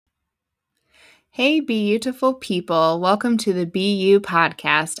Hey, beautiful people. Welcome to the BU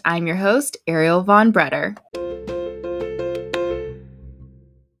podcast. I'm your host, Ariel Von Bretter.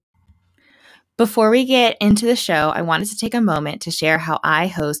 Before we get into the show, I wanted to take a moment to share how I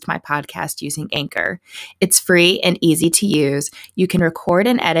host my podcast using Anchor. It's free and easy to use. You can record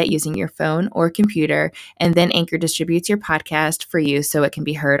and edit using your phone or computer, and then Anchor distributes your podcast for you so it can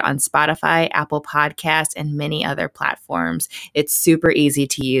be heard on Spotify, Apple Podcasts, and many other platforms. It's super easy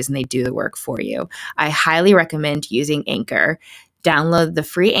to use, and they do the work for you. I highly recommend using Anchor. Download the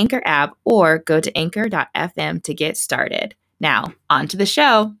free Anchor app or go to anchor.fm to get started. Now, on to the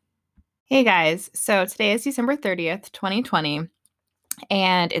show. Hey guys, so today is December 30th, 2020,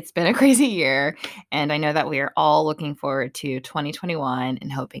 and it's been a crazy year, and I know that we are all looking forward to 2021 and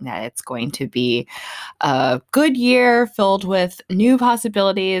hoping that it's going to be a good year filled with new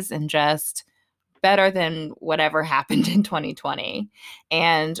possibilities and just better than whatever happened in 2020.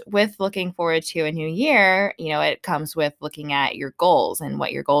 And with looking forward to a new year, it comes with looking at your goals and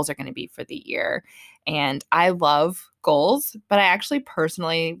what your goals are going to be for the year. And I love goals, but I actually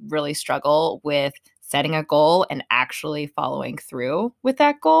personally really struggle with setting a goal and actually following through with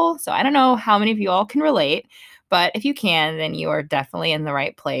that goal. So I don't know how many of you all can relate, but if you can, then you are definitely in the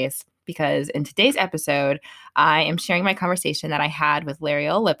right place, because in today's episode, I am sharing my conversation that I had with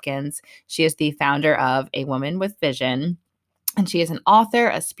Larielle Lipkins. She is the founder of A Woman with Vision, and she is an author,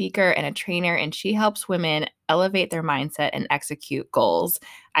 a speaker, and a trainer, and she helps women elevate their mindset and execute goals.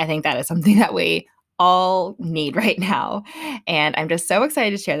 I think that is something that we all need right now. And I'm just so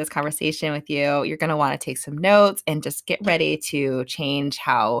excited to share this conversation with you. You're going to want to take some notes and just get ready to change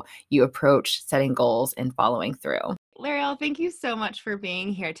how you approach setting goals and following through. Larielle, thank you so much for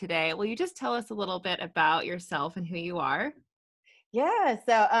being here today. Will you just tell us a little bit about yourself and who you are? Yeah,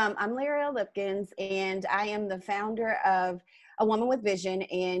 so I'm Larielle Lipkins, and I am the founder of A Woman with Vision,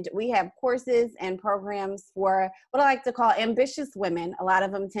 and we have courses and programs for what I like to call ambitious women. A lot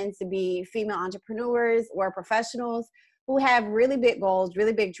of them tend to be female entrepreneurs or professionals who have really big goals,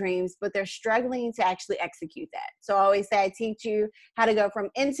 really big dreams, but they're struggling to actually execute that. So I always say I teach you how to go from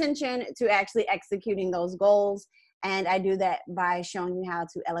intention to actually executing those goals, and I do that by showing you how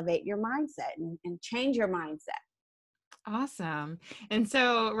to elevate your mindset and change your mindset. Awesome. And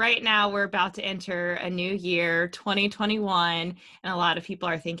so right now we're about to enter a new year, 2021, and a lot of people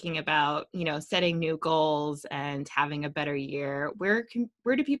are thinking about, setting new goals and having a better year. Where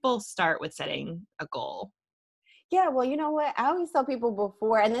do people start with setting a goal? Yeah, well, you know what? I always tell people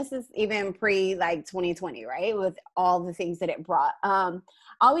before, and this is even pre like 2020, right? With all the things that it brought. I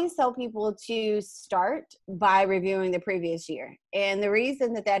always tell people to start by reviewing the previous year. And the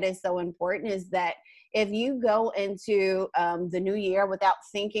reason that that is so important is that if you go into the new year without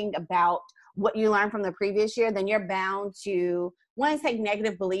thinking about what you learned from the previous year, then you're bound to one is take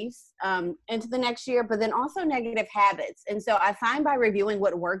negative beliefs into the next year, but then also negative habits. And so I find by reviewing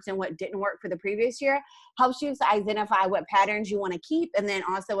what worked and what didn't work for the previous year helps you to identify what patterns you want to keep and then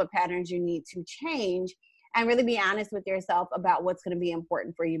also what patterns you need to change, and really be honest with yourself about what's going to be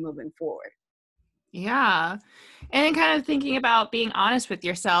important for you moving forward. Yeah. And then kind of thinking about being honest with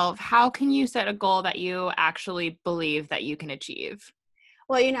yourself, how can you set a goal that you actually believe that you can achieve?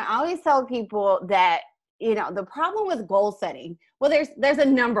 Well, I always tell people that, the problem with goal setting, well, there's a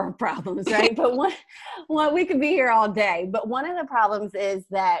number of problems, right? But one we could be here all day. But one of the problems is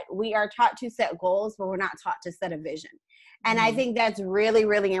that we are taught to set goals, but we're not taught to set a vision. And I Mhm. think that's really,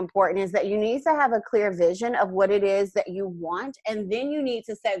 really important, is that you need to have a clear vision of what it is that you want. And then you need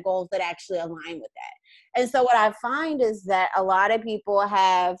to set goals that actually align with that. And so what I find is that a lot of people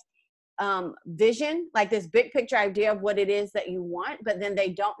have vision, like this big picture idea of what it is that you want, but then they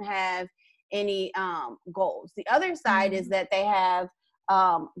don't have any goals. The other side is Mhm. that they have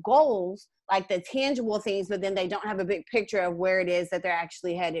goals, like the tangible things, but then they don't have a big picture of where it is that they're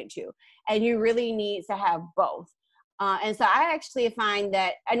actually headed to. And you really need to have both. And so I actually find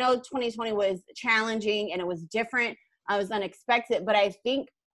that I know 2020 was challenging and it was different. I was unexpected, but I think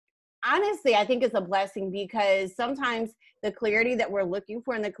honestly, I think it's a blessing, because sometimes the clarity that we're looking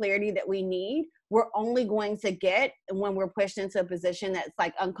for and the clarity that we need, we're only going to get when we're pushed into a position that's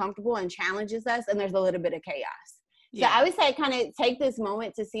like uncomfortable and challenges us, and there's a little bit of chaos. So I Yeah. would say kind of take this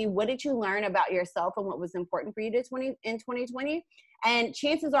moment to see, what did you learn about yourself and what was important for you in 2020. And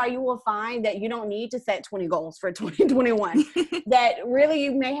chances are you will find that you don't need to set 20 goals for 2021, that really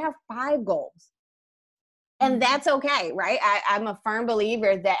you may have 5 goals, and Mhm. that's okay, right? I'm a firm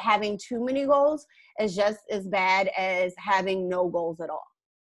believer that having too many goals is just as bad as having no goals at all.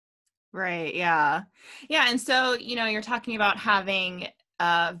 Right. Yeah. Yeah. And so, you're talking about having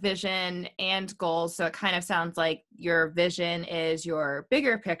vision and goals. So it kind of sounds like your vision is your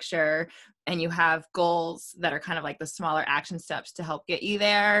bigger picture and you have goals that are kind of like the smaller action steps to help get you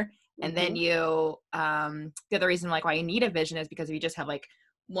there. And then you, the other reason like why you need a vision is because if you just have like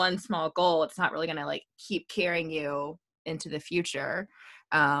one small goal, it's not really going to like keep carrying you into the future.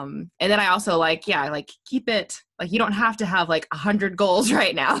 And then I also like keep it like, you don't have to have like 100 goals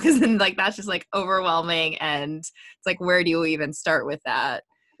right now, because then like that's just like overwhelming, and it's like, where do you even start with that?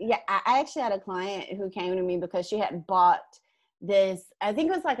 Yeah, I actually had a client who came to me because she had bought this, I think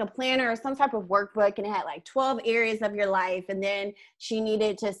it was like a planner or some type of workbook, and it had like 12 areas of your life, and then she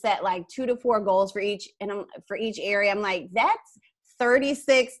needed to set like 2 to 4 goals for each, and for each area. I'm like, that's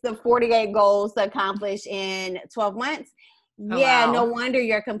 36 to 48 goals to accomplish in 12 months. Oh, Yeah, wow. no wonder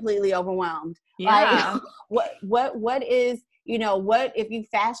you're completely overwhelmed. Yeah. Like, what is, what if you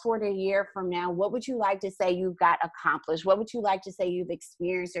fast forward a year from now, what would you like to say you got accomplished? What would you like to say you've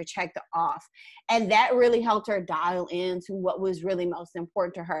experienced or checked off? And that really helped her dial into what was really most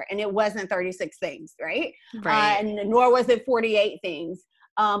important to her. And it wasn't 36 things, right? Right. And nor was it 48 things.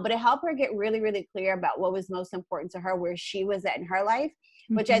 But it helped her get really, really clear about what was most important to her, where she was at in her life,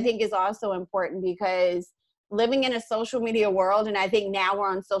 which I think is also important, because living in a social media world, and I think now we're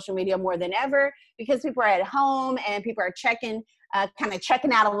on social media more than ever, because people are at home and people are checking out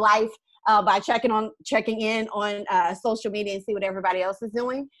of life by checking in on social media and see what everybody else is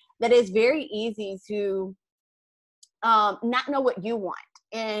doing, that it's very easy to not know what you want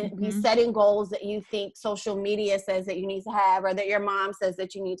and be setting goals that you think social media says that you need to have, or that your mom says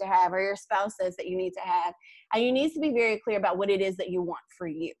that you need to have, or your spouse says that you need to have. And you need to be very clear about what it is that you want for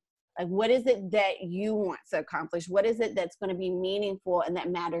you. Like, what is it that you want to accomplish? What is it that's going to be meaningful and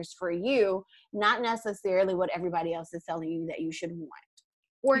that matters for you, not necessarily what everybody else is telling you that you should want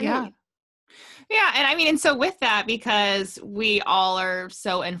or Yeah. need. Yeah. And I mean, and so with that, because we all are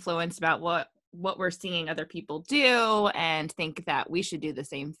so influenced about what we're seeing other people do and think that we should do the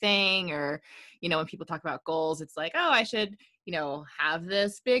same thing, or, when people talk about goals, it's like, oh, I should, have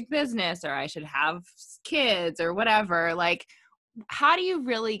this big business, or I should have kids or whatever. Like, how do you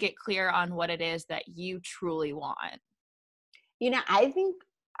really get clear on what it is that you truly want? I think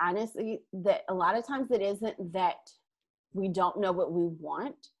honestly that a lot of times it isn't that we don't know what we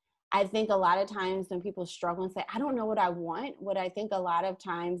want. I think a lot of times when people struggle and say, I don't know what I want, what I think a lot of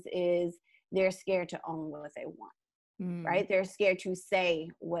times is they're scared to own what they want, right? They're scared to say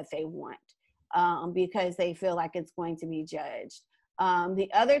what they want because they feel like it's going to be judged. The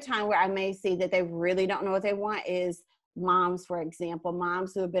other time where I may see that they really don't know what they want is moms, for example,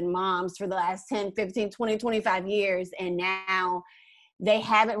 moms who have been moms for the last 10, 15, 20, 25 years, and now they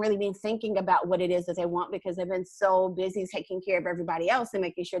haven't really been thinking about what it is that they want because they've been so busy taking care of everybody else and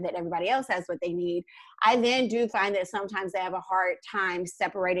making sure that everybody else has what they need. I then do find that sometimes they have a hard time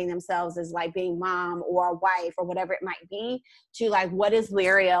separating themselves as like being mom or a wife or whatever it might be to like, what does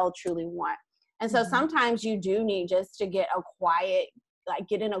L'Oreal truly want? And so sometimes you do need just to get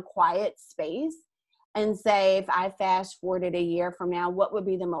in a quiet space and say, if I fast forwarded a year from now, what would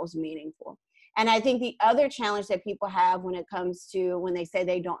be the most meaningful? And I think the other challenge that people have when it comes to when they say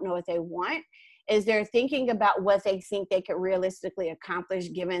they don't know what they want is they're thinking about what they think they could realistically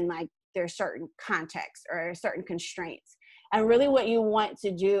accomplish given like their certain context or certain constraints. And really what you want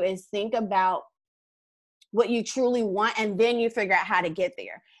to do is think about what you truly want, and then you figure out how to get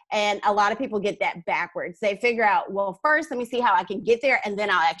there. And a lot of people get that backwards. They figure out, well, first, let me see how I can get there, and then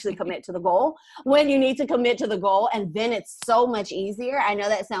I'll actually commit to the goal. When you need to commit to the goal, and then it's so much easier. I know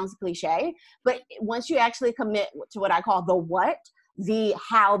that sounds cliche, but once you actually commit to what I call the what, the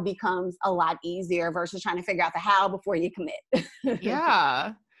how becomes a lot easier versus trying to figure out the how before you commit.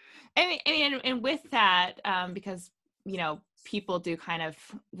 Yeah. And with that, because, people do kind of,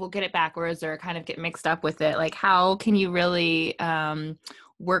 will get it backwards or kind of get mixed up with it. Like, how can you really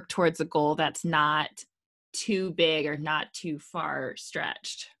work towards a goal that's not too big or not too far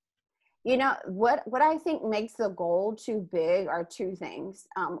stretched? What I think makes a goal too big are two things.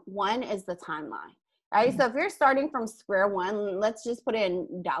 One is the timeline, right? So if you're starting from square one, let's just put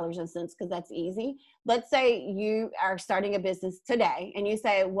in dollars and cents because that's easy. Let's say you are starting a business today and you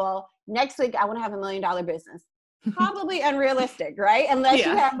say, well, next week I want to have $1 million business. Probably unrealistic, right? Unless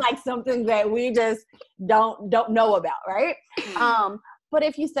you Yeah. have like something that we just don't know about, right? But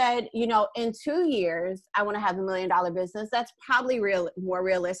if you said, in 2 years, I want to have $1 million business, that's probably more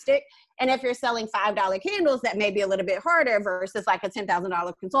realistic. And if you're selling $5 candles, that may be a little bit harder versus like a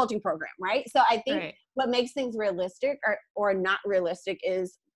 $10,000 consulting program, right? So I think what makes things realistic or not realistic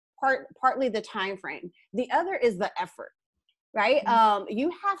is partly the time frame. The other is the effort, right?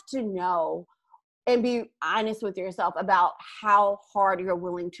 You have to know and be honest with yourself about how hard you're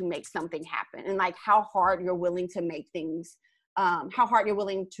willing to make something happen, and like how hard you're willing to make things, how hard you're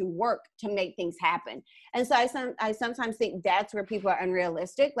willing to work to make things happen. And so I sometimes think that's where people are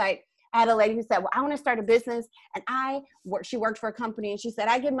unrealistic. Like, I had a lady who said, well, I want to start a business. And she worked for a company, and she said,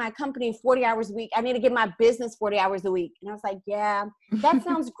 I give my company 40 hours a week. I need to give my business 40 hours a week. And I was like, yeah, that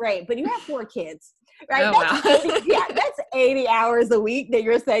sounds great. But you have 4 kids, right? Oh, wow. That's 80 hours a week that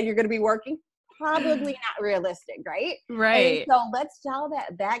you're saying you're going to be working. Probably not realistic, right? Right. And so let's dial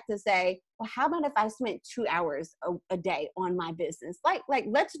that back to say, well, how about if I spent 2 hours a day on my business? Like,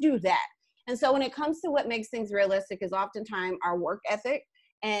 let's do that. And so when it comes to what makes things realistic is oftentimes our work ethic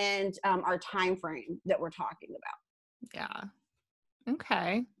and our time frame that we're talking about. Yeah.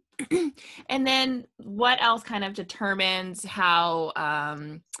 Okay. And then what else kind of determines how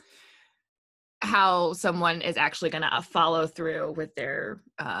someone is actually going to follow through with their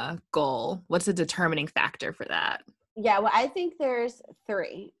goal? What's the determining factor for that? Yeah, well, I think there's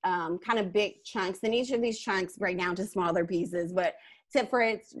 3 kind of big chunks, and each of these chunks break down to smaller pieces. But for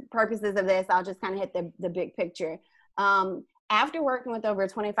its purposes of this, I'll just kind of hit the big picture. After working with over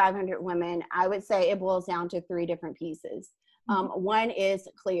 2,500 women, I would say it boils down to 3 different pieces. One is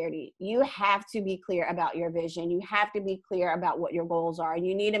clarity. You have to be clear about your vision. You have to be clear about what your goals are. And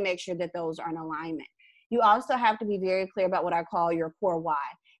you need to make sure that those are in alignment. You also have to be very clear about what I call your core why.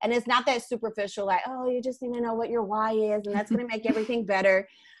 And it's not that superficial, like, oh, you just need to know what your why is, and that's going to make everything better.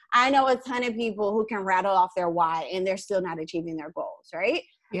 I know a ton of people who can rattle off their why, and they're still not achieving their goals, right?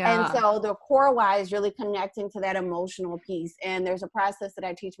 Yeah. And so the core why is really connecting to that emotional piece. And there's a process that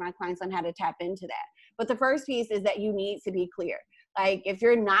I teach my clients on how to tap into that. But the first piece is that you need to be clear. Like, if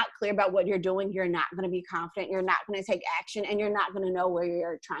you're not clear about what you're doing, you're not going to be confident. You're not going to take action, and you're not going to know where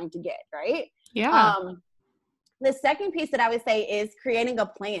you're trying to get, right? Yeah. The second piece that I would say is creating a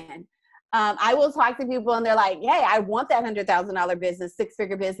plan. I will talk to people and they're like, hey, I want that $100,000 business,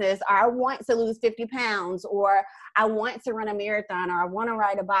 6-figure business, or I want to lose 50 pounds, or I want to run a marathon, or I want to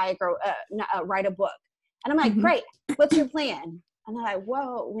ride a bike, or write a book. And I'm like, great, what's your plan? And they're like,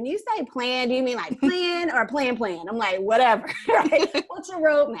 whoa, when you say plan, do you mean like plan or plan? I'm like, whatever, right? What's your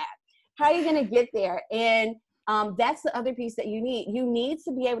roadmap? How are you going to get there? And that's the other piece that you need. You need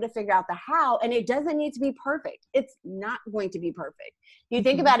to be able to figure out the how, and it doesn't need to be perfect. It's not going to be perfect. You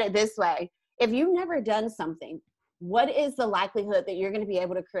think about it this way. If you've never done something, what is the likelihood that you're going to be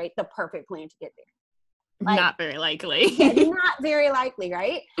able to create the perfect plan to get there? Like, not very likely. Yeah, not very likely,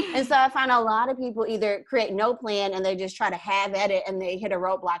 right? And so I find a lot of people either create no plan and they just try to have at it and they hit a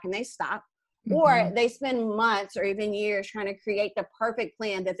roadblock and they stop, or they spend months or even years trying to create the perfect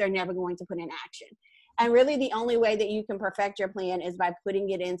plan that they're never going to put in action. And really the only way that you can perfect your plan is by putting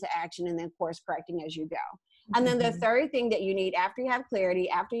it into action and then course correcting as you go. And then the third thing that you need after you have clarity,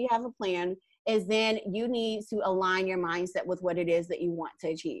 after you have a plan, is then you need to align your mindset with what it is that you want to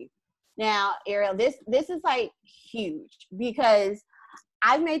achieve. Now, Ariel, this is like huge, because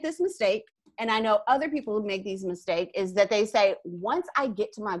I've made this mistake, and I know other people who make these mistakes, is that they say, once I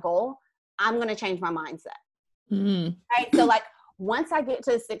get to my goal, I'm going to change my mindset. Right? So like, once I get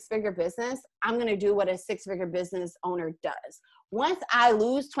to a 6-figure business, I'm going to do what a 6-figure business owner does. Once I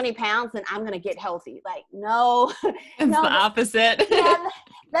lose 20 pounds, then I'm going to get healthy. Like, no. It's the opposite. Yeah,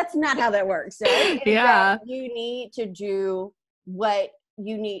 that's not how that works. Right? Yeah. You need to do what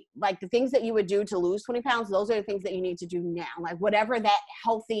you need, like the things that you would do to lose 20 pounds, those are the things that you need to do now. Like, whatever that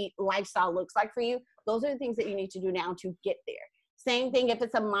healthy lifestyle looks like for you, those are the things that you need to do now to get there. Same thing if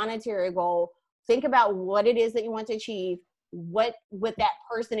it's a monetary goal. Think about what it is that you want to achieve. What with that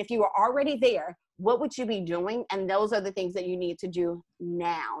person, if you were already there, what would you be doing? And those are the things that you need to do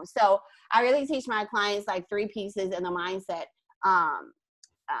now. So I really teach my clients like 3 pieces in the mindset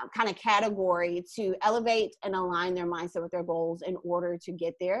kind of category to elevate and align their mindset with their goals in order to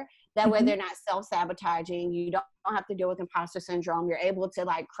get there. That way they're not self-sabotaging. You don't have to deal with imposter syndrome. You're able to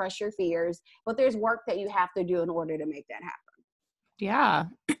like crush your fears, but there's work that you have to do in order to make that happen. Yeah.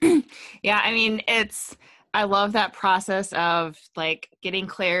 Yeah. I mean, I love that process of like getting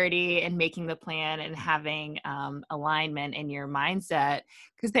clarity and making the plan and having alignment in your mindset,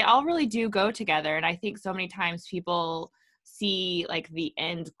 because they all really do go together. And I think so many times people see like the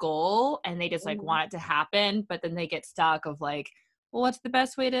end goal and they just like want it to happen, but then they get stuck of like, well, what's the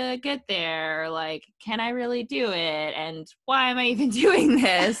best way to get there? Like, can I really do it? And why am I even doing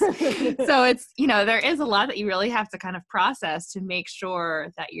this? So it's, there is a lot that you really have to kind of process to make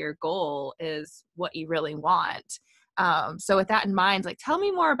sure that your goal is what you really want. So with that in mind, like, tell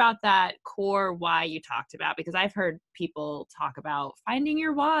me more about that core why you talked about, because I've heard people talk about finding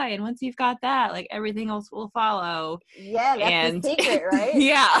your why. And once you've got that, like, everything else will follow. Yeah, that's the And secret, right?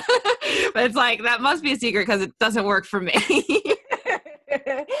 yeah, but it's like, that must be a secret because it doesn't work for me.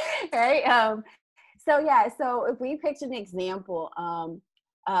 Right. So yeah, so if we picked an example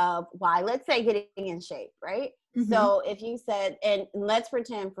of why, let's say getting in shape, right? Mm-hmm. So if you said, and let's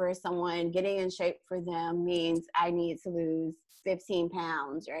pretend for someone getting in shape for them means I need to lose 15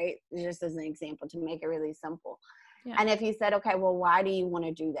 pounds, right? Just as an example to make it really simple. Yeah. And if you said, okay, well, why do you want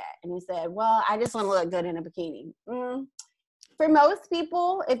to do that? And you said, well, I just want to look good in a bikini. For most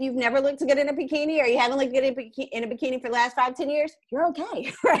people, if you've never looked good in a bikini or you haven't looked good in a bikini for the last 5-10 years, you're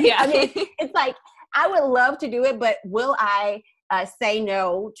okay, right? Yeah. I mean, it's like, I would love to do it, but will I say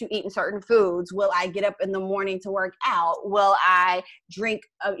no to eating certain foods? Will I get up in the morning to work out? Will I drink,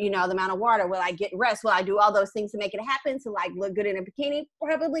 the amount of water? Will I get rest? Will I do all those things to make it happen to like look good in a bikini?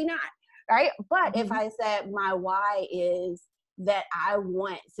 Probably not, right? But if I said my why is that I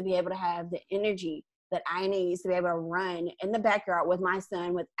want to be able to have the energy that I need to be able to run in the backyard with my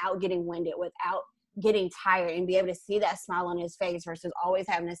son without getting winded, without getting tired, and be able to see that smile on his face versus always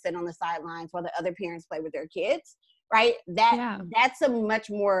having to sit on the sidelines while the other parents play with their kids, right? That's a much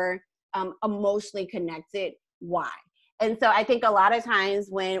more emotionally connected why. And so I think a lot of times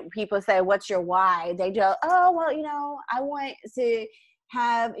when people say, what's your why? They go, oh, well, I want to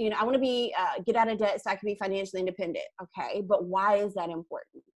have, I want to be, get out of debt so I can be financially independent. Okay. But why is that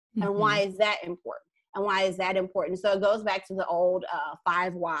important? And why is that important? And why is that important? So it goes back to the old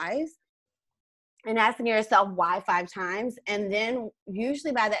 5 whys and asking yourself why 5 times. And then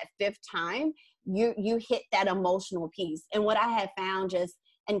usually by that 5th time, you hit that emotional piece. And what I have found just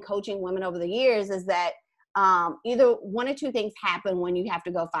in coaching women over the years is that either one or two things happen when you have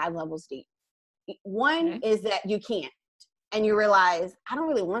to go 5 levels deep. One is that you can't. And you realize, I don't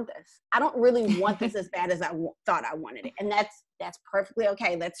really want this. I don't really want this as bad as I thought I wanted it. And that's perfectly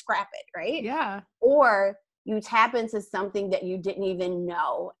okay. Let's scrap it, right? Yeah. Or you tap into something that you didn't even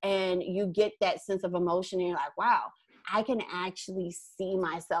know, and you get that sense of emotion, and you're like, wow, I can actually see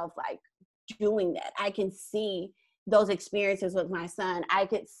myself like doing that. I can see those experiences with my son. I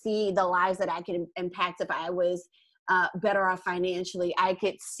could see the lives that I could impact if I was better off financially. I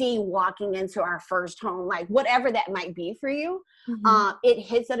could see walking into our first home, like whatever that might be for you. It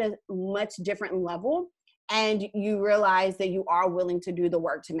hits at a much different level, and you realize that you are willing to do the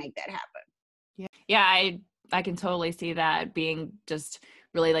work to make that happen. Yeah, I can totally see that being just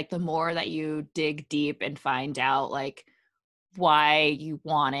really like the more that you dig deep and find out like why you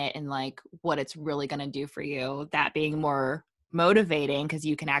want it and like what it's really going to do for you, that being more motivating because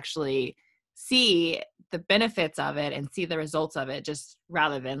you can actually see the benefits of it and see the results of it, just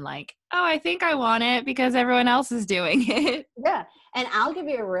rather than like, oh, I think I want it because everyone else is doing it. Yeah. And I'll give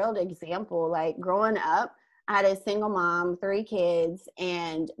you a real example. Like growing up, I had a single mom, 3 kids,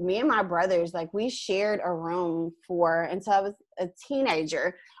 and me and my brothers, like we shared a room until I was a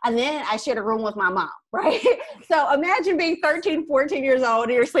teenager. And then I shared a room with my mom, right? So imagine being 13, 14 years old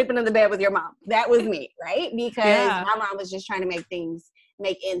and you're sleeping in the bed with your mom. That was me, right? Because my mom was just trying to make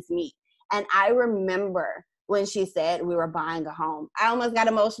ends meet. And I remember when she said we were buying a home, I almost got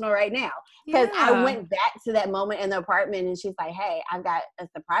emotional right now because I went back to that moment in the apartment and she's like, hey, I've got a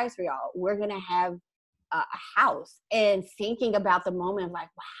surprise for y'all. We're going to have a house. And thinking about the moment of like,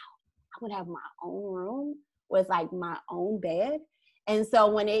 wow, I would have my own room with like my own bed. And so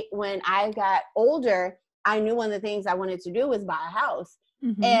when I got older, I knew one of the things I wanted to do was buy a house.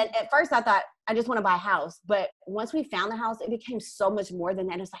 And at first I thought, I just want to buy a house. But once we found the house, it became so much more than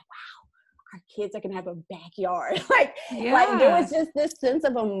that. It's like, wow, our kids are going to have a backyard. like there was just this sense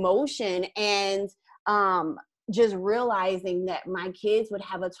of emotion and just realizing that my kids would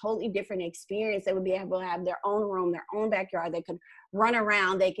have a totally different experience. They would be able to have their own room, their own backyard. They could run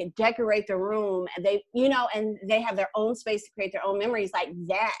around, they could decorate the room, and and they have their own space to create their own memories. Like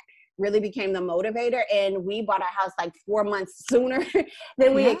that really became the motivator. And we bought our house like 4 months sooner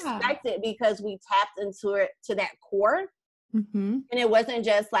than we expected because we tapped into that core. And it wasn't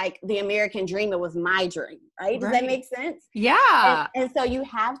just like the American dream, it was my dream, right? Does that make sense? Yeah. And so you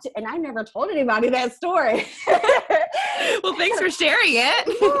have to, and I never told anybody that story. Well, thanks for sharing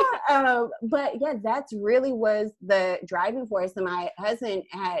it. But yeah, that's really was the driving force. And my husband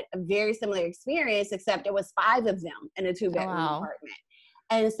had a very similar experience, except it was 5 of them in a 2-bedroom apartment.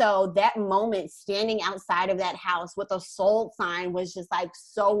 And so that moment standing outside of that house with a sold sign was just like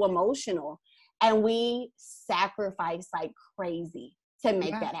so emotional. And we sacrificed like crazy to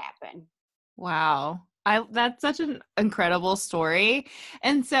make that happen. Wow. That's such an incredible story.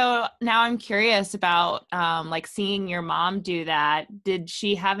 And so now I'm curious about like seeing your mom do that. Did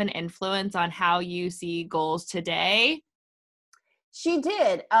she have an influence on how you see goals today? She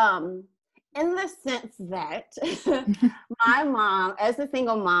did, in the sense that my mom, as a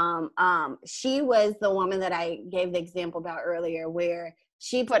single mom, she was the woman that I gave the example about earlier, where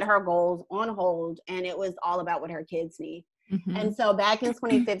she put her goals on hold and it was all about what her kids need. Hmm. And so back in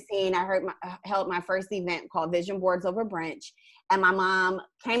 2015, held my first event called Vision Boards Over Brunch. And my mom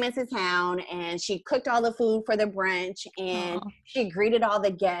came into town and she cooked all the food for the brunch and Oh. she greeted all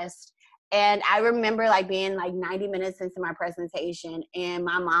the guests. And I remember like being like 90 minutes into my presentation and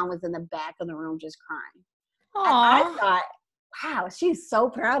my mom was in the back of the room just crying. And I Aw. thought, wow, she's so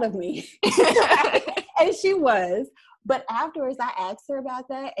proud of me. And she was. But afterwards, I asked her about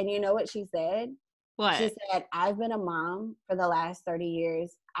that. And you know what she said? She What? said, I've been a mom for the last 30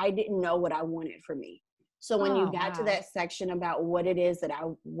 years. I didn't know what I wanted for me. So when you Oh, got to wow. that section about what it is that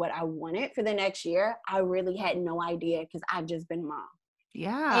what I wanted for the next year, I really had no idea because I've just been a mom.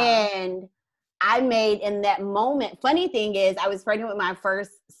 Yeah. And I made in that moment, funny thing is I was pregnant with my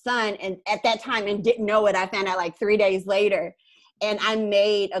first son and at that time and didn't know it. I found out like 3 days later. And I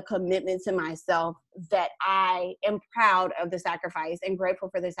made a commitment to myself that I am proud of the sacrifice and grateful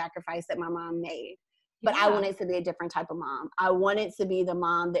for the sacrifice that my mom made. But I Yeah. wanted to be a different type of mom. I wanted to be the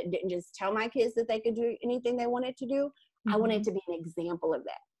mom that didn't just tell my kids that they could do anything they wanted to do. I wanted Hmm. to be an example of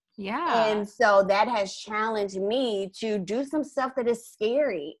that. Yeah. And so that has challenged me to do some stuff that is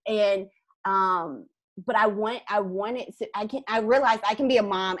scary. And but I realized I can be a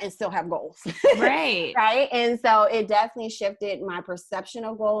mom and still have goals. Right. Right. And so it definitely shifted my perception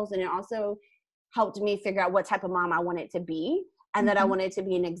of goals, and it also helped me figure out what type of mom I wanted to be, and that I Hmm. wanted to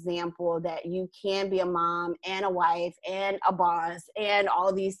be an example that you can be a mom and a wife and a boss and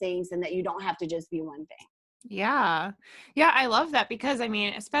all these things, and that you don't have to just be one thing. Yeah. Yeah, I love that because I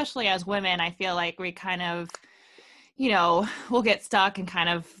mean, especially as women, I feel like we kind of, we'll get stuck in kind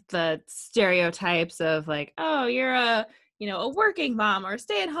of the stereotypes of like, oh, you're a working mom or a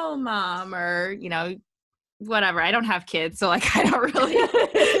stay-at-home mom or, whatever. I don't have kids, so like I don't really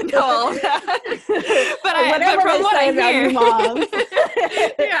know all of that. But Whatever from they what I say about hear, you moms.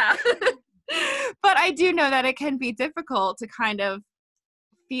 yeah. But I do know that it can be difficult to kind of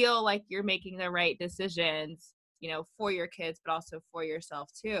feel like you're making the right decisions, for your kids, but also for yourself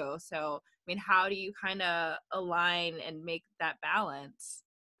too. So, I mean, how do you kind of align and make that balance?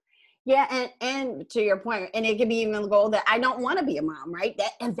 Yeah, and to your point, and it could be even the goal that I don't want to be a mom, right?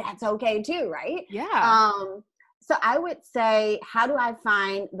 And that's okay too, right? Yeah. Um, so I would say, how do I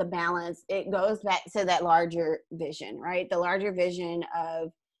find the balance? It goes back to that larger vision, right? The larger vision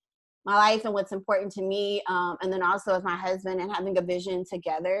of my life and what's important to me, and then also as my husband and having a vision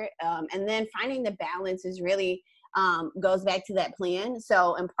together, and then finding the balance is really goes back to that plan.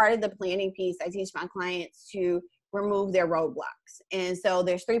 So, and part of the planning piece, I teach my clients to remove their roadblocks. And so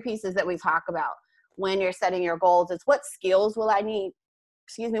there's three pieces that we talk about when you're setting your goals. It's what skills will I need?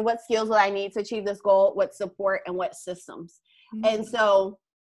 Excuse me, what skills will I need to achieve this goal? What support and what systems? And Mm. so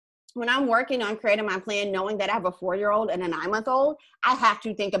when I'm working on creating my plan, knowing that I have a 4-year-old and a 9-month-old, I have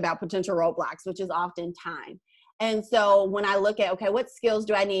to think about potential roadblocks, which is often time. And so when I look at, okay, what skills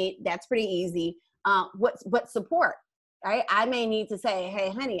do I need? That's pretty easy. What support, right? I may need to say,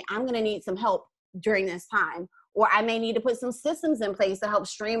 hey, honey, I'm going to need some help during this time. Or I may need to put some systems in place to help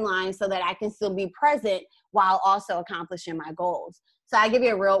streamline so that I can still be present while also accomplishing my goals. So I give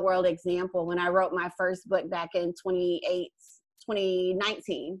you a real world example. When I wrote my first book back in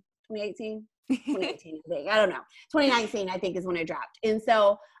 2019, 2018, 2018, I think. I don't know. 2019, I think, is when it dropped. And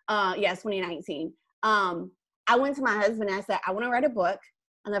so, yes, 2019. I went to my husband and I said, I want to write a book.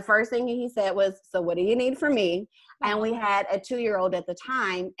 And the first thing he said was, so what do you need from me? And we Aw. had a 2-year-old at the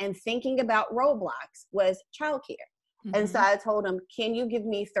time. And thinking about roadblocks was childcare. And so Hmm. I told him, can you give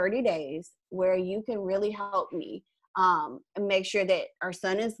me 30 days where you can really help me and make sure that our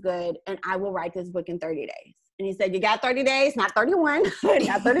son is good? And I will write this book in 30 days. And he said, you got 30 days, not 31,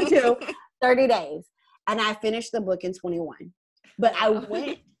 not 32, 30 days. And I finished the book in 21. But Wow.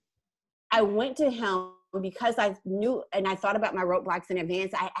 I went to him because I knew and I thought about my roadblocks in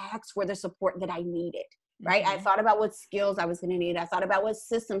advance. I asked for the support that I needed, right? I Hmm. thought about what skills I was going to need. I thought about what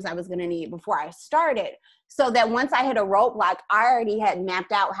systems I was going to need before I started. So that once I hit a roadblock, I already had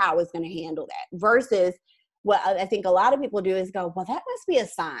mapped out how I was going to handle that versus what I think a lot of people do is go, well, that must be a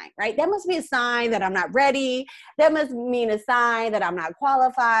sign, right? That must be a sign that I'm not ready. That must mean a sign that I'm not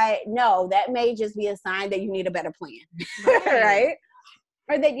qualified. No, that may just be a sign that you need a better plan, Right. right?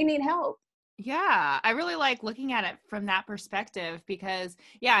 Or that you need help. Yeah, I really like looking at it from that perspective because,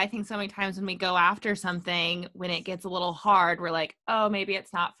 yeah, I think so many times when we go after something, when it gets a little hard, we're like, oh, maybe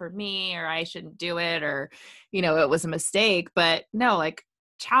it's not for me, or I shouldn't do it, or, it was a mistake. But no, like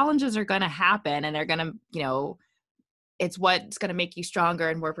challenges are going to happen and they're going to, it's what's going to make you stronger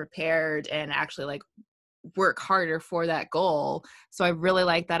and more prepared and actually like work harder for that goal. So I really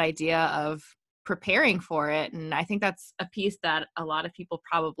like that idea of preparing for it. And I think that's a piece that a lot of people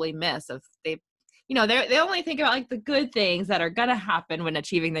probably miss of they only think about like the good things that are going to happen when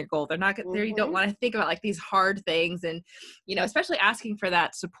achieving their goal. They're not, they don't want to think about like these hard things. And, especially asking for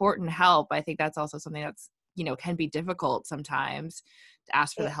that support and help. I think that's also something that's, can be difficult sometimes to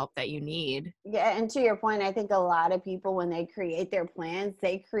ask for the help that you need. Yeah, and to your point, I think a lot of people, when they create their plans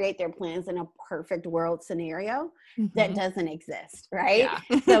in a perfect world scenario that doesn't exist, right?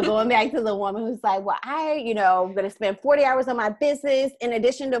 Yeah. So going back to the woman who's like, well, I'm going to spend 40 hours on my business in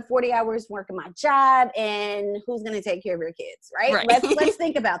addition to 40 hours working my job, and who's going to take care of your kids, right? Let's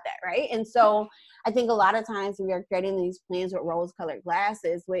think about that, right? And so I think a lot of times we are creating these plans with rose-colored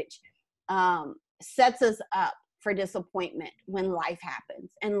glasses, which sets us up for disappointment when life happens,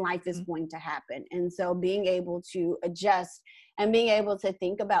 and life is going to happen. And so being able to adjust and being able to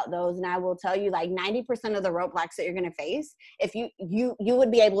think about those, and I will tell you, like 90% of the roadblocks that you're going to face, if you would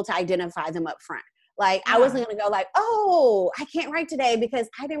be able to identify them up front. Like I wasn't going to go like, oh, I can't write today because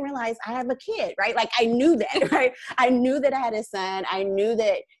I didn't realize I have a kid, right? Like I knew that, right? I knew that I had a son. I knew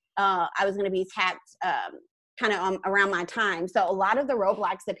that I was going to be tapped kind of around my time. So a lot of the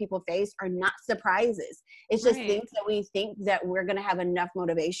roadblocks that people face are not surprises. It's just things that we think that we're going to have enough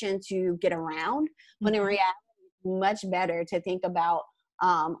motivation to get around, when in reality, it's much better to think about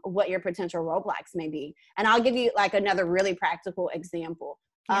what your potential roadblocks may be. And I'll give you like another really practical example.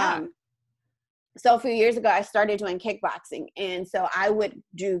 So a few years ago, I started doing kickboxing. And so I would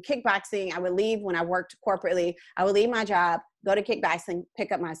do kickboxing. I would leave when I worked corporately. I would leave my job, go to kickboxing,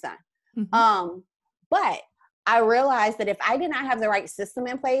 pick up my son. But I realized that if I did not have the right system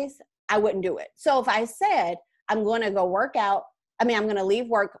in place, I wouldn't do it. So if I said, I'm going to go work out, I'm going to leave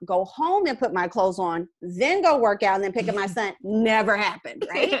work, go home and put my clothes on, then go work out and then pick up my son, never happened,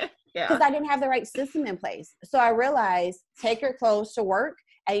 right? Because I didn't have the right system in place. So I realized, take your clothes to work,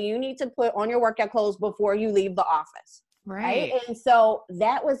 and you need to put on your workout clothes before you leave the office. Right. And so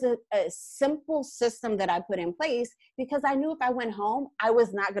that was a simple system that I put in place, because I knew if I went home, I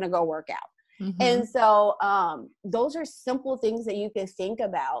was not going to go work out. And so those are simple things that you can think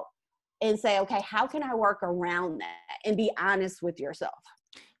about and say, okay, how can I work around that, and be honest with yourself?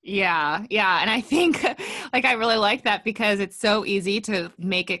 Yeah. And I think like I really like that, because it's so easy to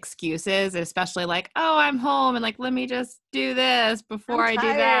make excuses, especially like, oh, I'm home and like, let me just do this before I do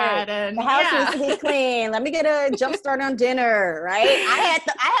that. And the house needs to be clean. Let me get a jump start on dinner, right? I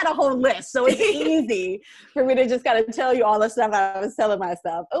had a whole list. So it's easy for me to just kind of tell you all the stuff I was telling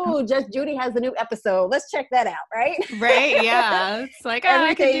myself. Oh, Just Judy has a new episode. Let's check that out, right? Right. Yeah. It's like, oh,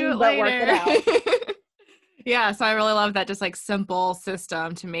 I can do it later. Work it out. Yeah, so I really love that, just like simple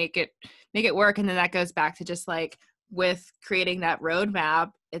system to make it work. And then that goes back to just like with creating that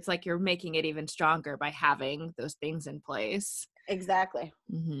roadmap, it's like you're making it even stronger by having those things in place. Exactly.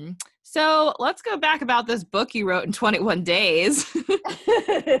 So let's go back about this book you wrote in 21 days.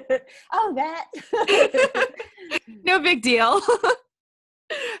 Oh, that. No big deal.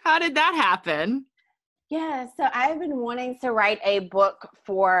 How did that happen? Yeah, so I've been wanting to write a book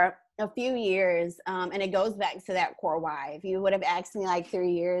for a few years, and it goes back to that core why. If you would have asked me like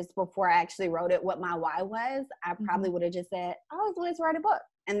 3 years before I actually wrote it what my why was, I probably would have just said, I always wanted to write a book,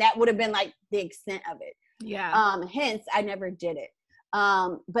 and that would have been like the extent of it. Hence I never did it.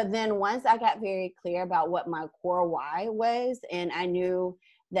 But then once I got very clear about what my core why was, and I knew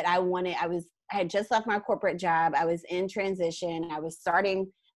that I had just left my corporate job, I was in transition, I was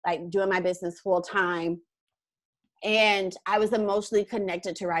starting like doing my business full time. And I was emotionally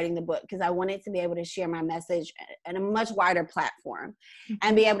connected to writing the book, because I wanted to be able to share my message at a much wider platform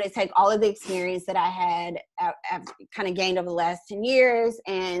and be able to take all of the experience that I had I've kind of gained over the last 10 years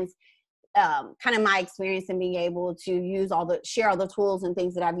and kind of my experience in being able to share all the tools and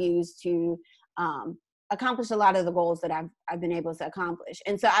things that I've used to accomplish a lot of the goals that I've been able to accomplish.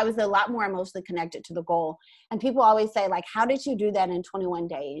 And so I was a lot more emotionally connected to the goal. And people always say, like, how did you do that in 21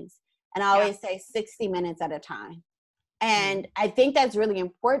 days? And I always say 60 minutes at a time. And I think that's really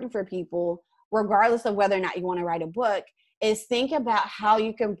important for people, regardless of whether or not you want to write a book, is think about how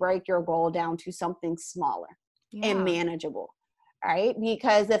you can break your goal down to something smaller and manageable, right?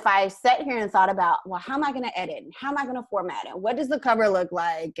 Because if I sat here and thought about, well, how am I going to edit? And how am I going to format it? What does the cover look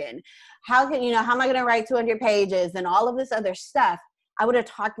like? And how am I going to write 200 pages and all of this other stuff? I would have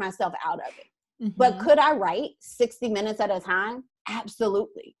talked myself out of it. Mm-hmm. But could I write 60 minutes at a time?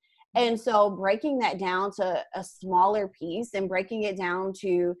 Absolutely. And so breaking that down to a smaller piece and breaking it down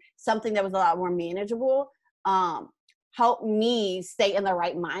to something that was a lot more manageable helped me stay in the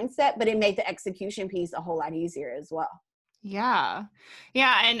right mindset, but it made the execution piece a whole lot easier as well. Yeah.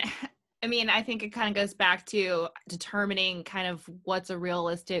 Yeah. And I mean, I think it kind of goes back to determining kind of what's a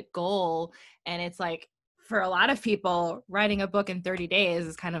realistic goal. And it's like, for a lot of people, writing a book in 30 days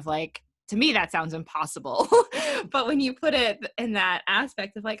is kind of like, to me, that sounds impossible. But when you put it in that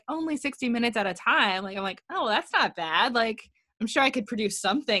aspect of like only 60 minutes at a time, like, I'm like, oh, that's not bad. Like, I'm sure I could produce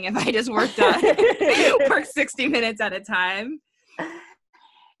something if I just work 60 minutes at a time.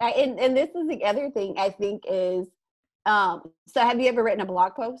 And this is the other thing I think is, so have you ever written a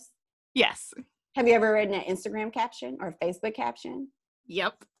blog post? Yes. Have you ever written an Instagram caption or a Facebook caption?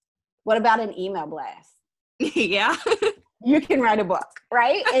 Yep. What about an email blast? Yeah. You can write a book,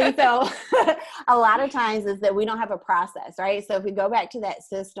 right? And so a lot of times is that we don't have a process, right? So if we go back to that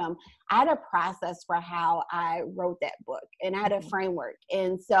system, I had a process for how I wrote that book, and I had a framework.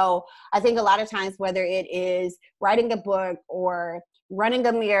 And so I think a lot of times, whether it is writing a book or running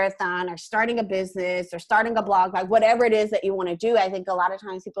a marathon or starting a business or starting a blog, like whatever it is that you want to do, I think a lot of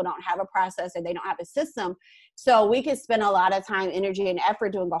times people don't have a process or they don't have a system. So we could spend a lot of time, energy, and effort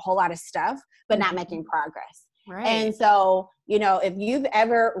doing a whole lot of stuff, but not making progress. Right. And so, you know, if you've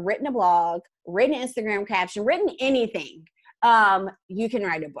ever written a blog, written an Instagram caption, written anything, you can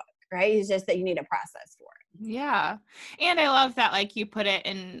write a book, right? It's just that you need a process for it. Yeah. And I love that, like, you put it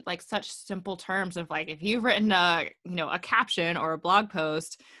in like such simple terms of like, if you've written a caption or a blog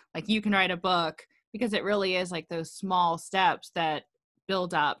post, like you can write a book, because it really is like those small steps that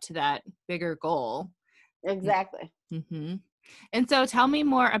build up to that bigger goal. Exactly. Mm-hmm. And so tell me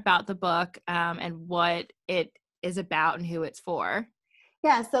more about the book and what it is about and who it's for.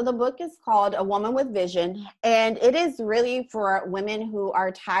 Yeah, so the book is called A Woman with Vision, and it is really for women who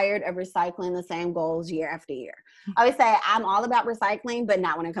are tired of recycling the same goals year after year. I always say I'm all about recycling, but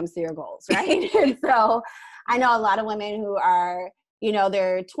not when it comes to your goals, right? And so I know a lot of women who are,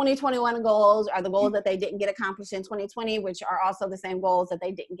 their 2021 goals are the goals that they didn't get accomplished in 2020, which are also the same goals that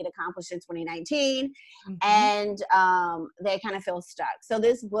they didn't get accomplished in 2019. And they kind of feel stuck. So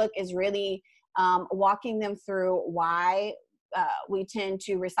this book is really walking them through why we tend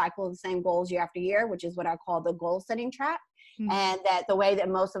to recycle the same goals year after year, which is what I call the goal setting trap. And that the way that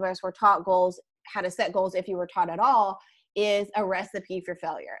most of us were taught goals, how to set goals, if you were taught at all, is a recipe for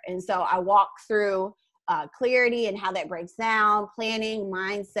failure. And so I walk through clarity and how that breaks down, planning,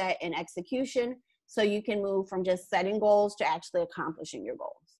 mindset, and execution, so you can move from just setting goals to actually accomplishing your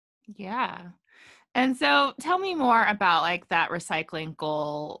goals. Yeah. And so tell me more about like that recycling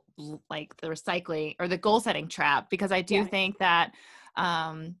goal, like the recycling or the goal setting trap, because I do think that,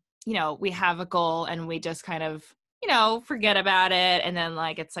 we have a goal and we just kind of, forget about it. And then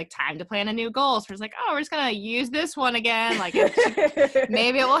like, it's like time to plan a new goal. So it's like, oh, we're just going to use this one again. Like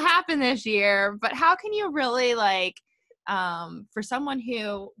maybe it will happen this year, but how can you really like, for someone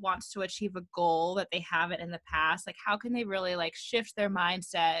who wants to achieve a goal that they haven't in the past, like how can they really like shift their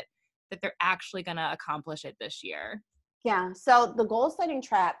mindset that they're actually going to accomplish it this year? Yeah. So the goal setting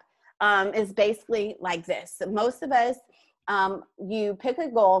trap is basically like this. Most of us, you pick a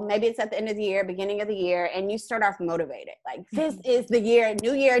goal, maybe it's at the end of the year, beginning of the year, and you start off motivated. Like this is the year,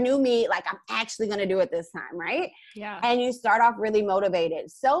 new me. Like I'm actually going to do it this time. Right. Yeah. And you start off really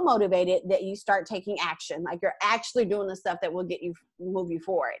motivated, so motivated that you start taking action. Like you're actually doing the stuff that will move you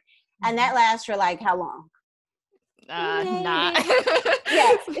forward. And that lasts for like how long? Not.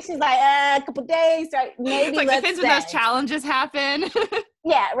 Yeah, she's like a couple days, right? Maybe like depends when those challenges happen.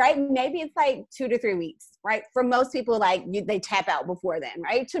 Yeah, right. Maybe it's like 2 to 3 weeks, right? For most people, like they tap out before then,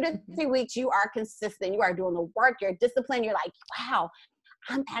 right? 2 to 3 weeks, you are consistent, you are doing the work, you're disciplined. You're like, wow,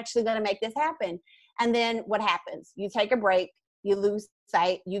 I'm actually going to make this happen. And then what happens? You take a break, you lose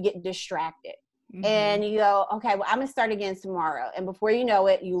sight, you get distracted. And you go, okay, well, I'm going to start again tomorrow. And before you know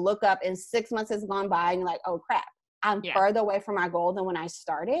it, you look up and 6 months has gone by and you're like, oh crap, I'm further away from my goal than when I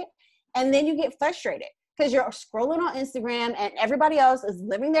started. And then you get frustrated because you're scrolling on Instagram and everybody else is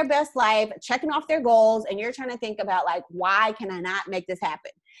living their best life, checking off their goals. And you're trying to think about like, why can I not make this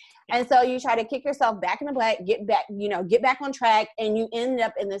happen? And so you try to kick yourself back in the butt, get back on track. And you end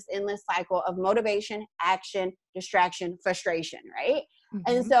up in this endless cycle of motivation, action, distraction, frustration, right?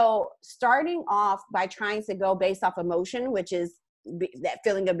 And so starting off by trying to go based off emotion, which is that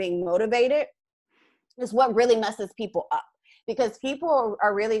feeling of being motivated, is what really messes people up. because people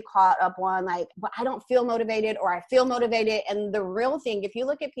are really caught up on like, but I don't feel motivated or I feel motivated. And the real thing, if you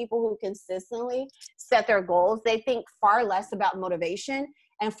look at people who consistently set their goals, they think far less about motivation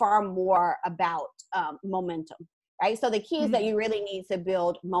and far more about momentum, right? So the key is that you really need to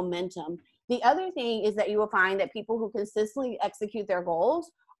build momentum. The other thing is that you will find that people who consistently execute their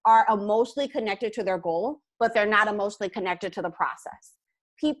goals are emotionally connected to their goal, but they're not emotionally connected to the process.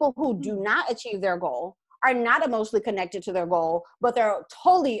 People who do not achieve their goal are not emotionally connected to their goal, but they're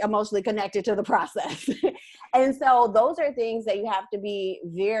totally emotionally connected to the process. And so those are things that you have to be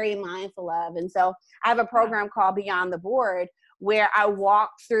very mindful of. And so I have a program called Beyond the Board where I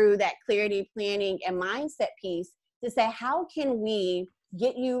walk through that clarity, planning, and mindset piece to say, how can we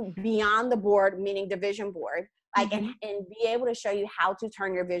get you beyond the board, meaning the vision board, like, and be able to show you how to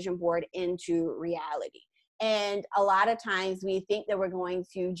turn your vision board into reality. And a lot of times we think that we're going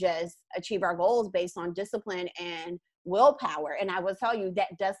to just achieve our goals based on discipline and willpower. And I will tell you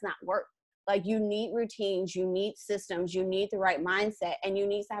that does not work. Like, you need routines, you need systems, you need the right mindset, and you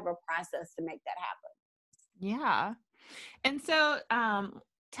need to have a process to make that happen. Yeah. And so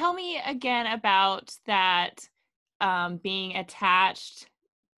tell me again about that being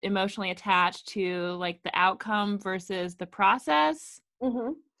emotionally attached to like the outcome versus the process.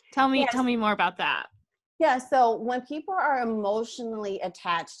 Tell me more about that. Yeah, so when people are emotionally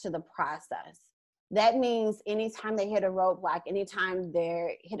attached to the process, that means anytime they hit a roadblock, anytime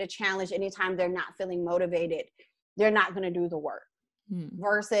they hit a challenge, anytime they're not feeling motivated, they're not going to do the work.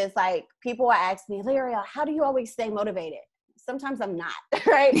 Versus like people ask me, Lyria, how do you always stay motivated? Sometimes I'm not,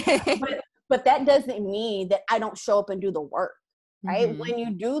 right? but that doesn't mean that I don't show up and do the work, right? When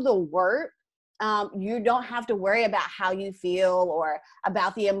you do the work, you don't have to worry about how you feel or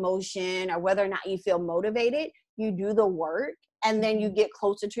about the emotion or whether or not you feel motivated. You do the work and then you get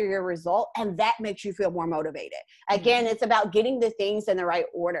closer to your result, and that makes you feel more motivated. Again, it's about getting the things in the right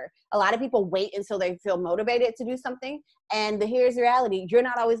order. A lot of people wait until they feel motivated to do something. And here's the reality. You're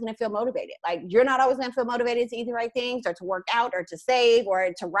not always going to feel motivated. Like, you're not always going to feel motivated to eat the right things or to work out or to save or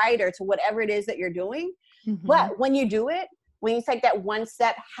to write or to whatever it is that you're doing. But when you do it, when you take that one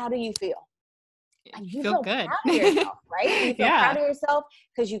step, how do you feel? You feel good. Proud of yourself, right? You feel proud of yourself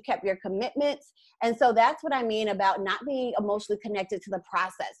because you kept your commitments. And so that's what I mean about not being emotionally connected to the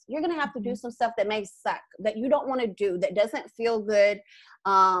process. You're going to have to do some stuff that may suck, that you don't want to do, that doesn't feel good,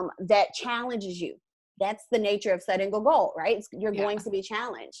 that challenges you. That's the nature of setting a goal, right? You're going to be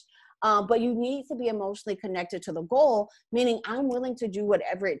challenged. But you need to be emotionally connected to the goal, meaning I'm willing to do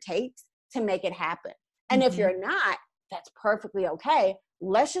whatever it takes to make it happen. And if you're not, that's perfectly okay.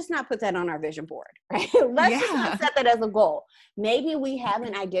 Let's just not put that on our vision board, right? Let's just not set that as a goal. Maybe we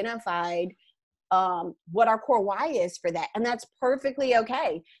haven't identified what our core why is for that. And that's perfectly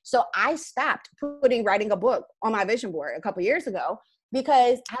okay. So I stopped writing a book on my vision board a couple years ago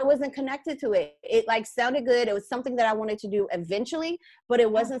because I wasn't connected to it. It like sounded good. It was something that I wanted to do eventually, but it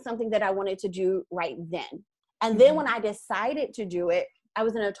wasn't something that I wanted to do right then. And then when I decided to do it, I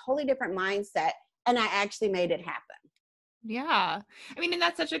was in a totally different mindset and I actually made it happen. Yeah. I mean, and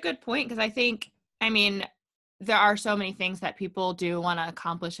that's such a good point because there are so many things that people do want to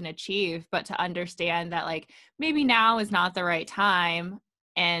accomplish and achieve, but to understand that like maybe now is not the right time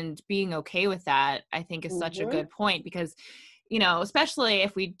and being okay with that, I think is such a good point because, especially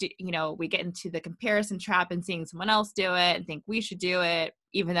if we do, we get into the comparison trap and seeing someone else do it and think we should do it,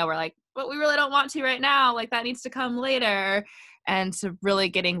 even though we're like, but we really don't want to right now. Like that needs to come later. And to really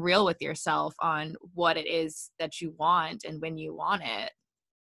getting real with yourself on what it is that you want and when you want it.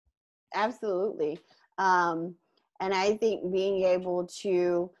 Absolutely. And I think being able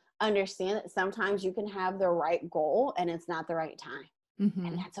to understand that sometimes you can have the right goal and it's not the right time.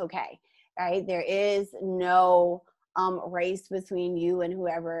 And that's okay, right? There is no race between you and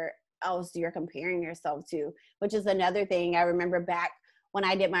whoever else you're comparing yourself to, which is another thing. I remember back when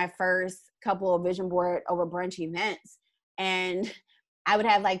I did my first couple of vision board over brunch events, and I would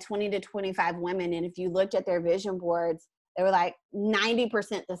have like 20 to 25 women. And if you looked at their vision boards, they were like 90%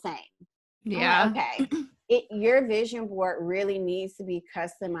 the same. Yeah. Like, okay. Your vision board really needs to be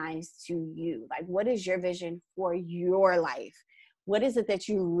customized to you. Like, what is your vision for your life? What is it that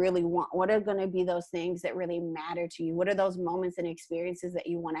you really want? What are going to be those things that really matter to you? What are those moments and experiences that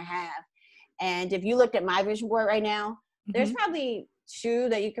you want to have? And if you looked at my vision board right now, there's probably two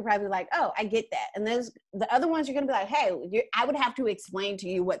that you could probably like, oh, I get that. And there's the other ones you're going to be like, hey, I would have to explain to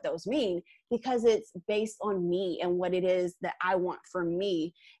you what those mean because it's based on me and what it is that I want for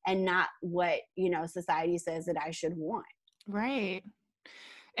me and not what, society says that I should want. Right.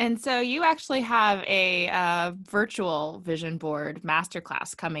 And so you actually have a virtual vision board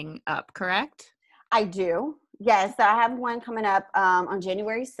masterclass coming up, correct? I do. Yes, so I have one coming up on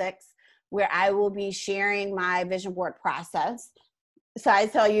January 6th where I will be sharing my vision board process. So I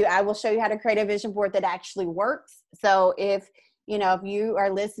tell you, I will show you how to create a vision board that actually works. So if you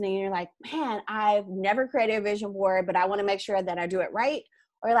are listening and you're like, man, I've never created a vision board, but I want to make sure that I do it right.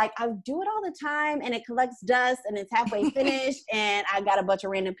 Or like, I do it all the time and it collects dust and it's halfway finished and I got a bunch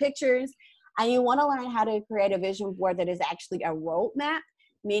of random pictures. And you want to learn how to create a vision board that is actually a roadmap,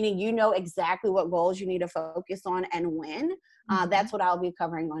 meaning you know exactly what goals you need to focus on and when. That's what I'll be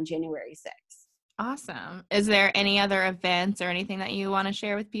covering on January 6th. Awesome. Is there any other events or anything that you want to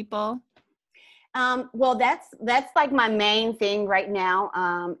share with people? Well, that's like my main thing right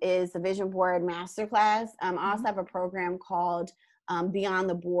now, is the Vision Board Masterclass. I also have a program called Beyond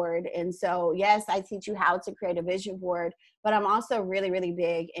the Board. And so, yes, I teach you how to create a vision board, but I'm also really, really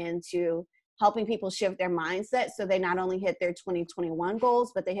big into helping people shift their mindset so they not only hit their 2021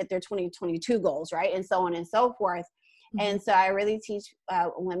 goals, but they hit their 2022 goals, right? And so on and so forth. And so I really teach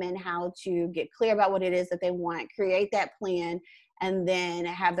women how to get clear about what it is that they want, create that plan, and then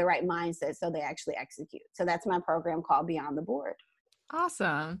have the right mindset so they actually execute. So that's my program called Beyond the Board.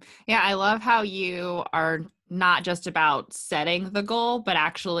 Awesome. Yeah, I love how you are not just about setting the goal, but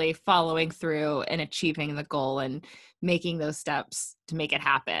actually following through and achieving the goal and making those steps to make it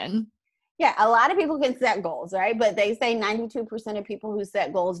happen. Yeah, a lot of people can set goals, right? But they say 92% of people who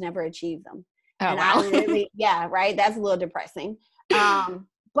set goals never achieve them. Oh, and wow. I really, yeah, right. That's a little depressing.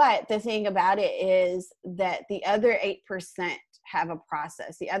 But the thing about it is that the other 8% have a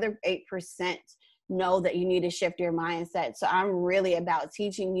process. The other 8% know that you need to shift your mindset. So I'm really about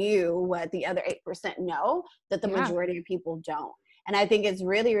teaching you what the other 8% know that the majority of people don't. And I think it's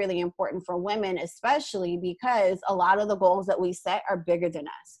really, really important for women, especially because a lot of the goals that we set are bigger than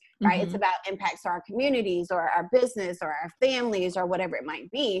us, right? It's about impacts to our communities or our business or our families or whatever it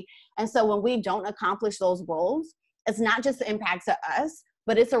might be. And so when we don't accomplish those goals, it's not just the impact to us,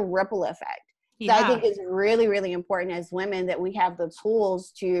 but it's a ripple effect. So I think it's really, really important as women that we have the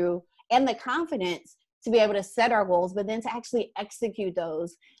tools to, and the confidence to be able to set our goals, but then to actually execute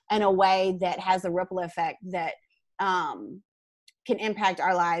those in a way that has a ripple effect that can impact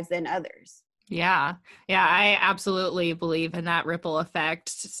our lives and others. Yeah. Yeah. I absolutely believe in that ripple effect.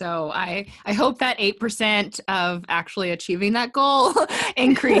 So I hope that 8% of actually achieving that goal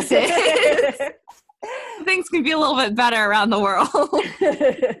increases. Things can be a little bit better around the world.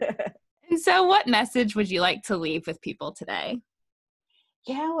 And so what message would you like to leave with people today?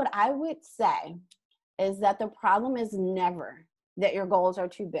 Yeah, what I would say is that the problem is never that your goals are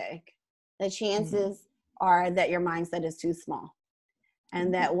too big. The chances are that your mindset is too small.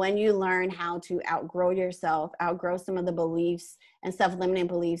 And that when you learn how to outgrow yourself, outgrow some of the beliefs and self-limiting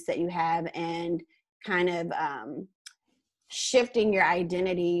beliefs that you have, and kind of shifting your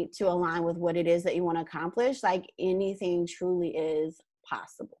identity to align with what it is that you want to accomplish, like anything truly is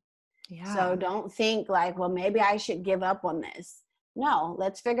possible. Yeah. So don't think like, well, maybe I should give up on this. No,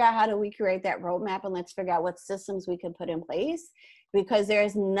 let's figure out how do we create that roadmap, and let's figure out what systems we can put in place, because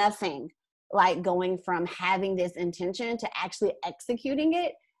there's nothing like going from having this intention to actually executing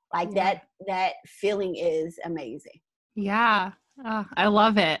it. Like that feeling is amazing. Yeah. Oh, I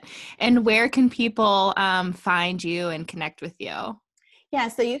love it. And where can people find you and connect with you? Yeah,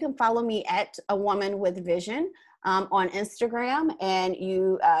 so you can follow me at A Woman with Vision on Instagram, and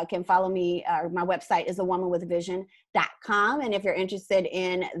you can follow me. My website is awomanwithvision.com. And if you're interested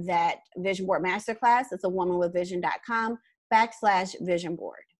in that Vision Board Masterclass, it's awomanwithvision.com/vision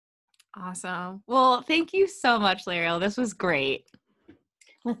board. Awesome. Well, thank you so much, Lariel. This was great.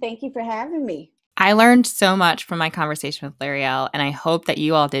 Well, thank you for having me. I learned so much from my conversation with Lariel, and I hope that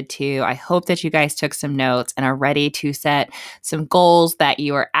you all did too. I hope that you guys took some notes and are ready to set some goals that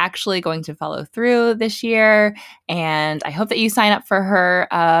you are actually going to follow through this year. And I hope that you sign up for her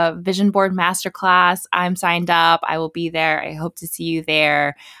Vision Board Masterclass. I'm signed up. I will be there. I hope to see you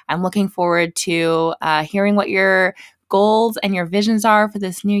there. I'm looking forward to hearing what your goals and your visions are for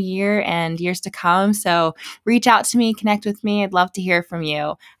this new year and years to come. So reach out to me, connect with me. I'd love to hear from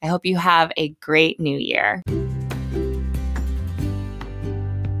you. I hope you have a great new year.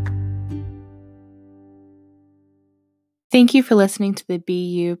 Thank you for listening to the Be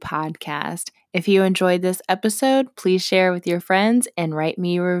You podcast. If you enjoyed this episode, please share with your friends and write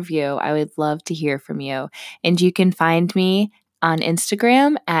me a review. I would love to hear from you. And you can find me on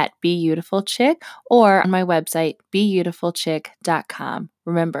Instagram at BeAutifulChick or on my website, BeAutifulChick.com.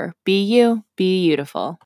 Remember, be you, be beautiful.